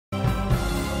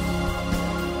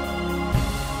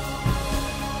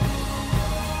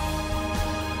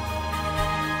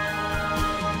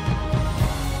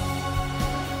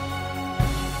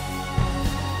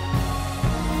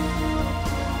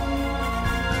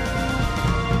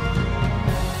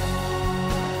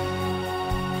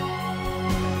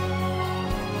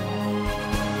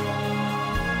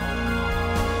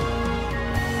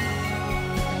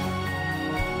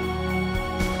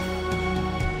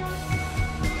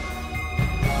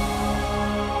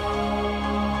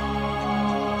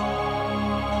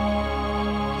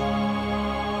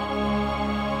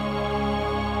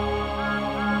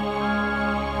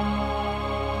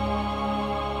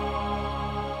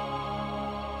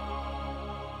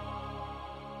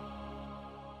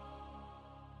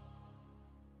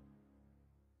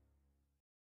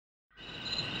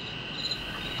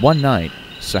One night,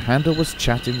 Sir Handel was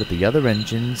chatting with the other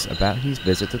engines about his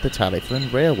visit to the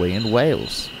Skarloey Railway in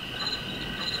Wales.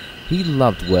 He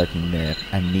loved working there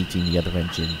and meeting the other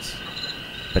engines,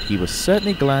 but he was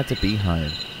certainly glad to be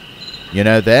home. You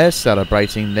know, they're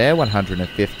celebrating their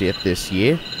 150th this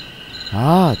year.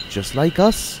 Ah, just like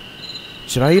us.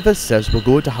 Driver says we're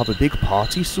going to have a big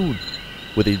party soon,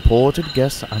 with important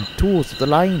guests and tours of the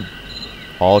line.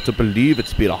 Hard to believe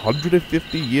it's been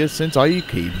 150 years since I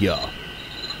came here.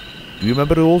 Do you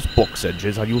remember those box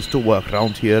engines I used to work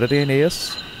around here at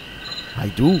Rheneas? I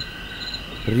do.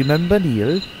 Remember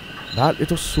Neil? That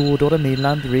little Sodor and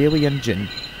Mainland Railway engine.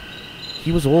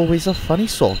 He was always a funny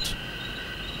sort.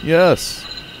 Yes.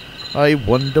 I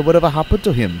wonder whatever happened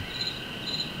to him.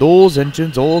 Those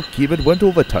engines all came and went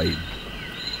over time.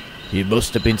 He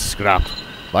must have been scrapped,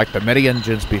 like the many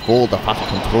engines before the Fat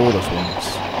Controller's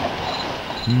ones.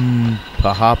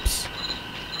 Perhaps.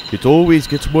 It always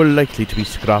gets more likely to be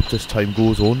scrapped as time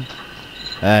goes on.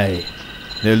 Aye.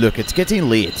 Now look, it's getting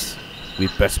late.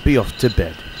 We'd best be off to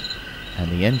bed. And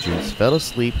the engines fell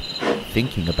asleep,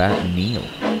 thinking about Neil.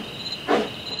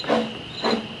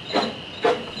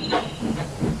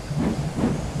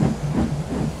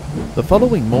 The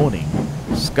following morning,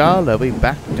 Skarloey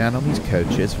backed down on his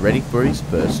coaches, ready for his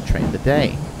first train of the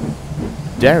day.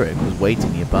 Derek was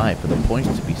waiting nearby for the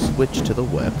points to be switched to the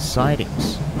work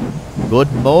sidings.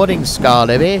 Good morning,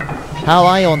 Skarloey. How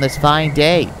are you on this fine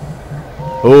day?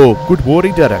 Oh, good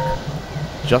morning, Derek.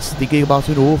 Just thinking about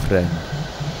an old friend.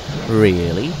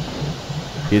 Really?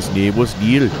 His name was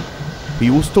Neil. He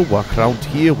used to work around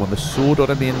here when the Sodor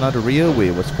and Mainland Railway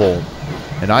was formed,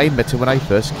 and I met him when I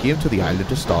first came to the island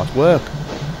to start work.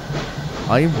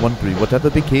 I'm wondering whatever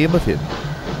became of him.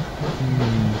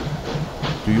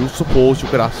 Do you suppose you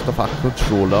could ask the Fat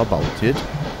Controller about it?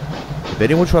 If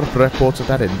anyone tried to report to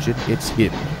that engine, it's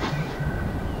him.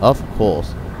 Of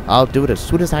course. I'll do it as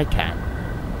soon as I can.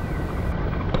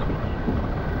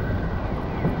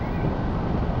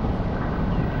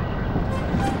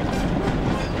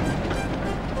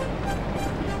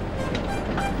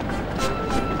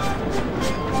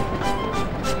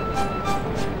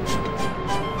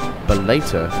 But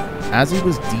later, as he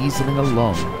was dieseling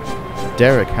along,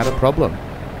 Derek had a problem.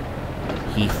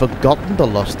 He'd forgotten the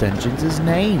lost engine's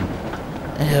name.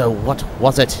 Oh, what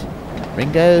was it?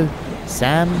 Ringo?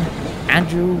 Sam?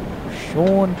 Andrew?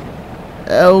 Sean?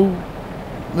 Oh,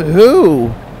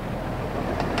 who?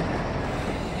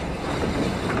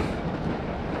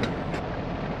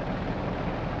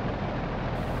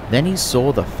 Then he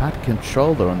saw the Fat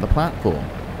Controller on the platform.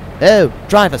 Oh,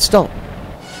 driver, stop!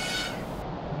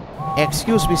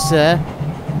 Excuse me, sir.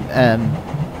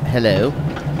 Hello.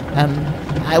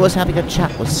 I was having a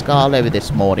chat with Skarloey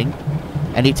this morning,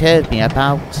 and he told me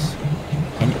about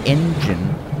an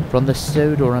engine from the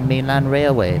Sodor and Mainland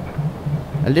Railway.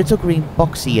 A little green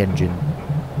boxy engine.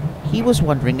 He was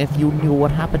wondering if you knew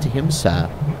what happened to him, sir.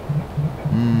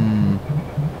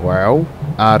 Well,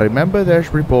 I remember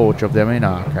there's reports of them in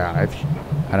archives,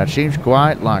 and it seems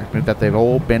quite likely that they've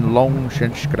all been long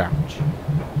since scrapped.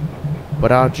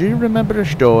 But I do remember a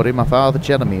story my father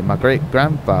telling me my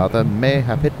great-grandfather may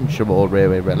have hidden some old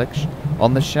railway relics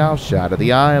on the south side of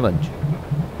the island.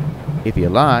 If you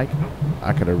like,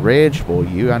 I can arrange for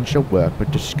you and some workmen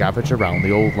to scavenge around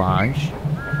the old lines.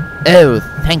 Oh,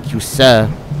 thank you, sir.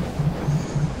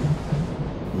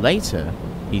 Later,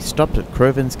 he stopped at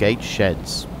Crovan's Gate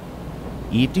Sheds.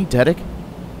 Evening, Derek.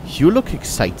 You look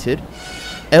excited.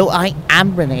 Oh, I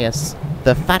am, Rheneas.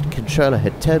 The Fat Controller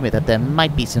had told me that there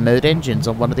might be some old engines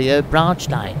on one of the old branch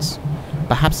lines.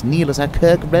 Perhaps Neil is at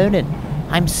Kirk Ronan.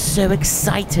 I'm so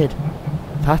excited.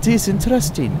 That is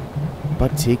interesting.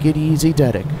 But take it easy,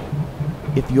 Derek.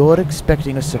 If you're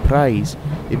expecting a surprise,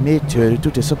 it may turn into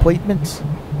disappointment.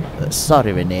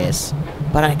 Sorry, Rheneas,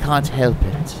 but I can't help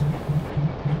it.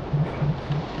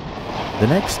 The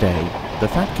next day, the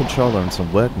Fat Controller and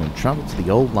some workmen travelled to the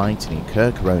old lines near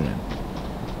Kirk Ronan.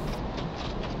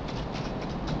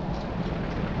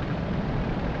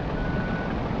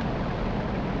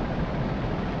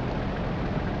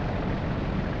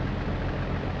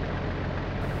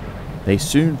 They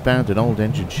soon found an old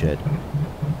engine shed.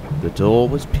 The door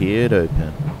was peered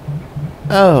open.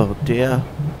 Oh dear.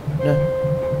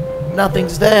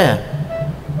 Nothing's there.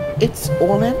 It's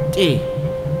all empty.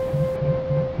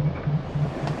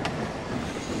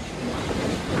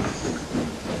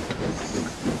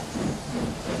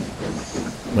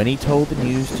 When he told the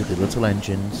news to the little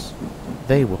engines,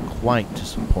 they were quite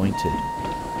disappointed.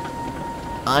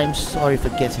 I'm sorry for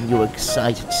getting you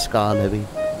excited, Skarloey.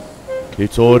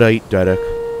 It's alright, Derek.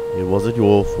 It wasn't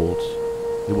your fault.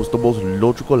 It was the most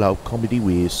logical outcome in the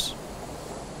ways.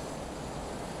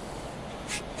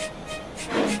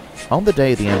 On the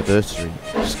day of the anniversary,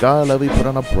 Skarloey put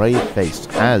on a brave face,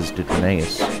 as did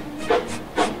Rheneas.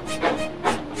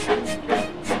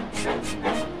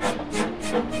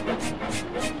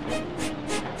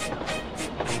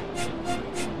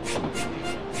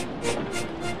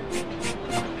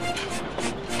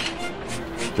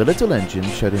 The little engine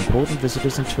showed important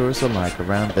visitors and tourists alike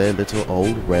around their little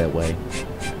old railway.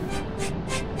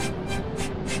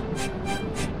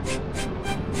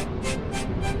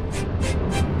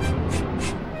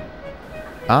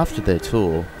 After their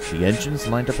tour, the engines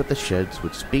lined up at the sheds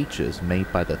with speeches made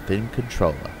by the thin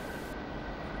controller.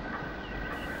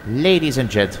 Ladies and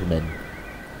gentlemen,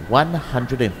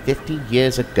 150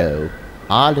 years ago,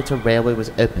 our little railway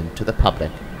was opened to the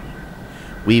public.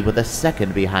 We were the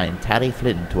second behind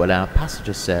Talyllyn to allow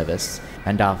passenger service,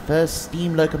 and our first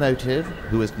steam locomotive,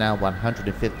 who is now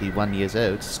 151 years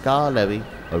old, Skarloey,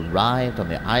 arrived on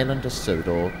the island of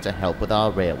Sodor to help with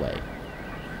our railway.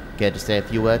 Care to say a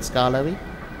few words, Skarloey?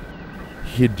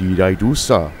 Indeed I do,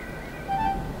 sir.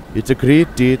 It's a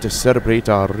great day to celebrate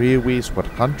our railway's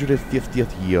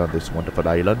 150th year on this wonderful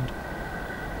island.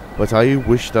 But I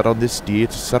wish that on this day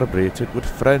to celebrate it with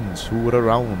friends who were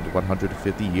around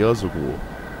 150 years ago.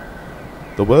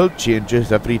 The world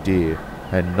changes every day,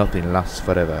 and nothing lasts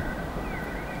forever.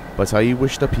 But I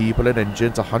wish the people and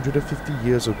engines 150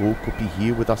 years ago could be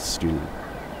here with us still.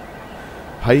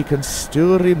 I can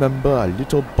still remember a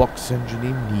little box engine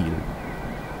named Neil.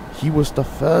 He was the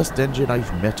first engine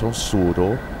I've met on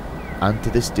Sodor, and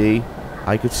to this day,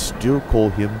 I could still call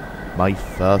him my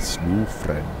first new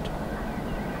friend.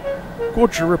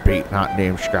 Could you repeat that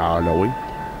name, Skarloey?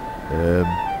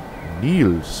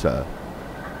 Neil, sir.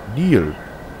 Neil.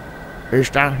 Is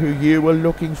that who you were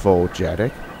looking for,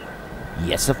 Jeddick?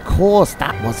 Yes, of course,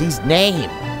 that was his name.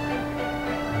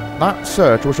 That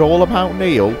search was all about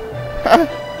Neil?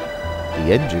 The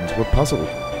engines were puzzled.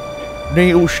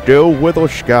 Neil's still with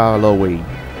us, Skarloey.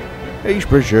 He's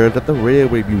preserved at the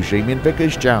Railway Museum in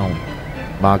Vicarstown.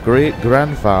 My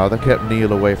great-grandfather kept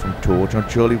Neil away from torch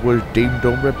until he was deemed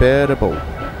unrepairable.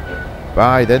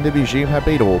 By then the museum had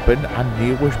been opened and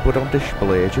Neil was put on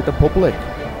display to the public.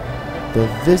 The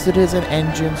visitors and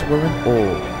engines were in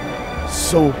awe.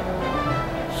 So,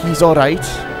 he's alright?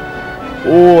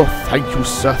 Oh, thank you,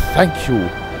 sir, thank you.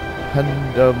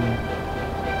 And,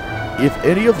 if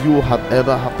any of you have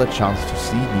ever had the chance to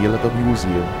see Neil at the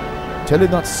museum, tell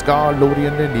him that Skarloey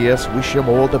and Rheneas wish him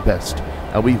all the best,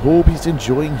 and we hope he's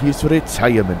enjoying his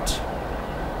retirement.